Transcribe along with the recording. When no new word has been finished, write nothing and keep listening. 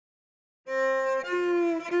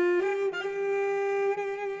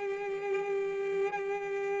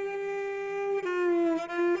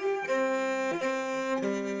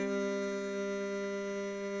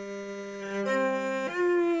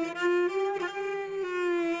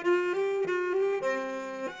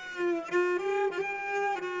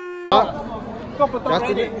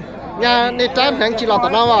nhà này trái hàng chỉ lọt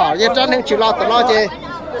tận nó vào nhà trái hàng chỉ lọt tận nó chứ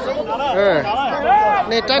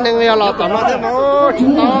này trái hàng nhiều lọt tận nó thế mà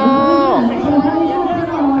chúng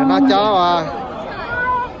nó cho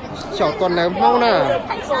chọn tuần này mong nè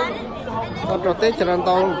con trò tết cho nên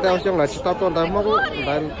tao theo xong là tao tuần này mong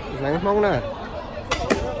là nắng mong nè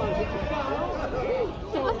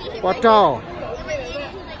quá trò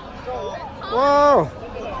wow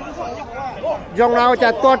dòng nào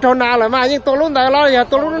chả to trâu nào là mà nhưng tôi luôn tại lo giờ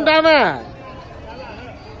tôi luôn đam à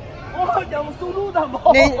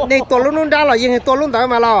đi tôi luôn đam là nhưng tôi luôn tại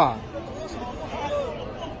mà lo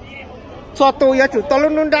cho tôi giờ chủ tôi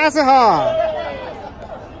luôn đam sao hả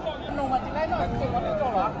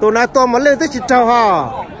tôi nói tôi mà lên tới chỉ trâu hả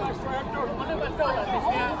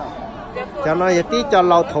cho nó giờ tí cho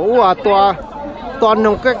lầu thủ à toàn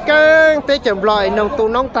nông cái tới chậm lại nông tu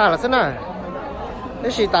nông ta là thế nào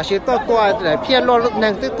đấy chỉ ta chỉ to để phiên lo lúc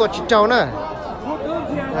nàng tới to chỉ trâu nè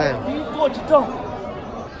này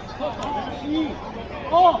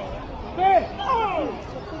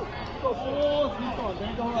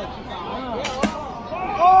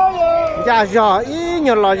dạ rõ ý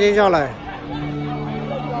nhiều lo gì rõ lại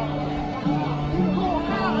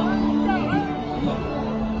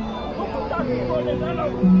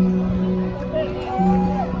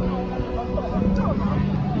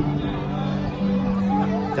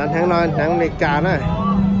chẳng hàng non hàng này cả này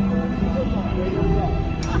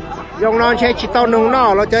dòng non chơi chỉ tao nung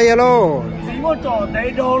nó nó chơi luôn chỉ một chỗ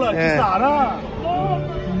đấy đâu là chỉ xả đó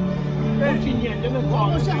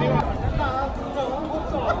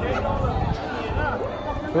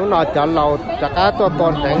nó nói chọn lầu chả cá to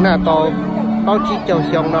toàn hàng nè tao chỉ châu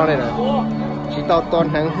xiong nó này nè chỉ tao toàn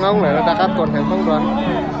hàng không này nó đã cá toàn hàng không rồi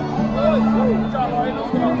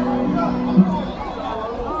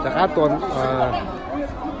chả cá toàn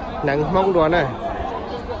nắng mong đùa này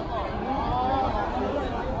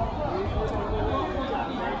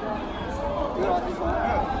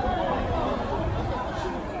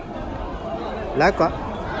lá có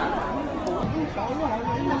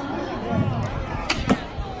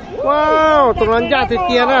wow tụi nó ra thì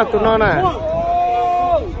tiền á tụi nó nè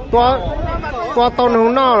to tao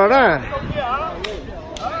nung no rồi đó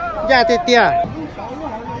ra thì tiền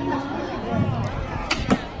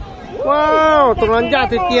wow tụi nó ra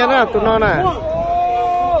thì tiền á tụi nó nè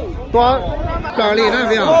to cờ lì đó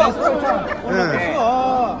phải không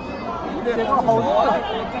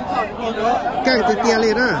càng thì tiền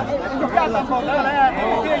lì đó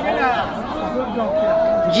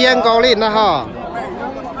riêng có lì nó hả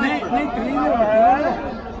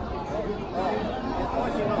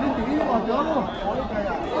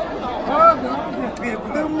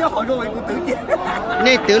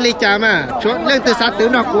này tử ly trà mà xuống lên từ sát tử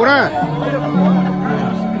nó cũ đó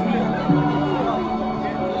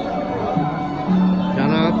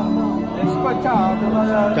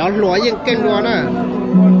cho lúa những cây lúa nè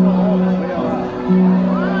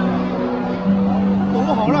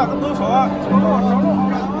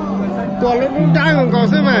tua lúc trái còn có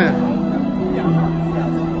xíu mà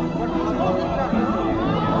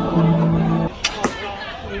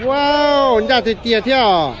wow ra thì tiệt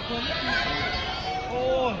theo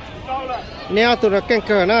neo tụi nó canh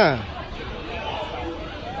cờ nè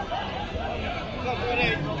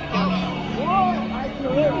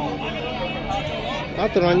đó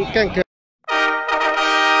tụi nó canh cờ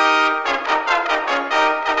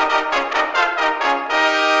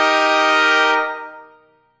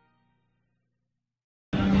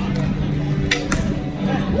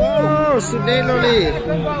wow sụt đây luôn đi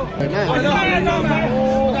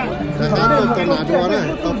là tao toàn là đùa nè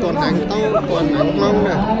tao toàn hành mong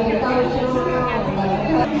nè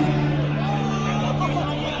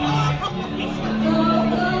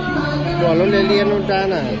đùa nó lên liên luôn ra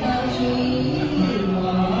nè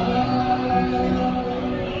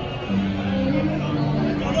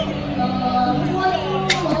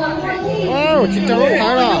wow chị cháu không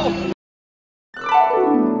phải rồi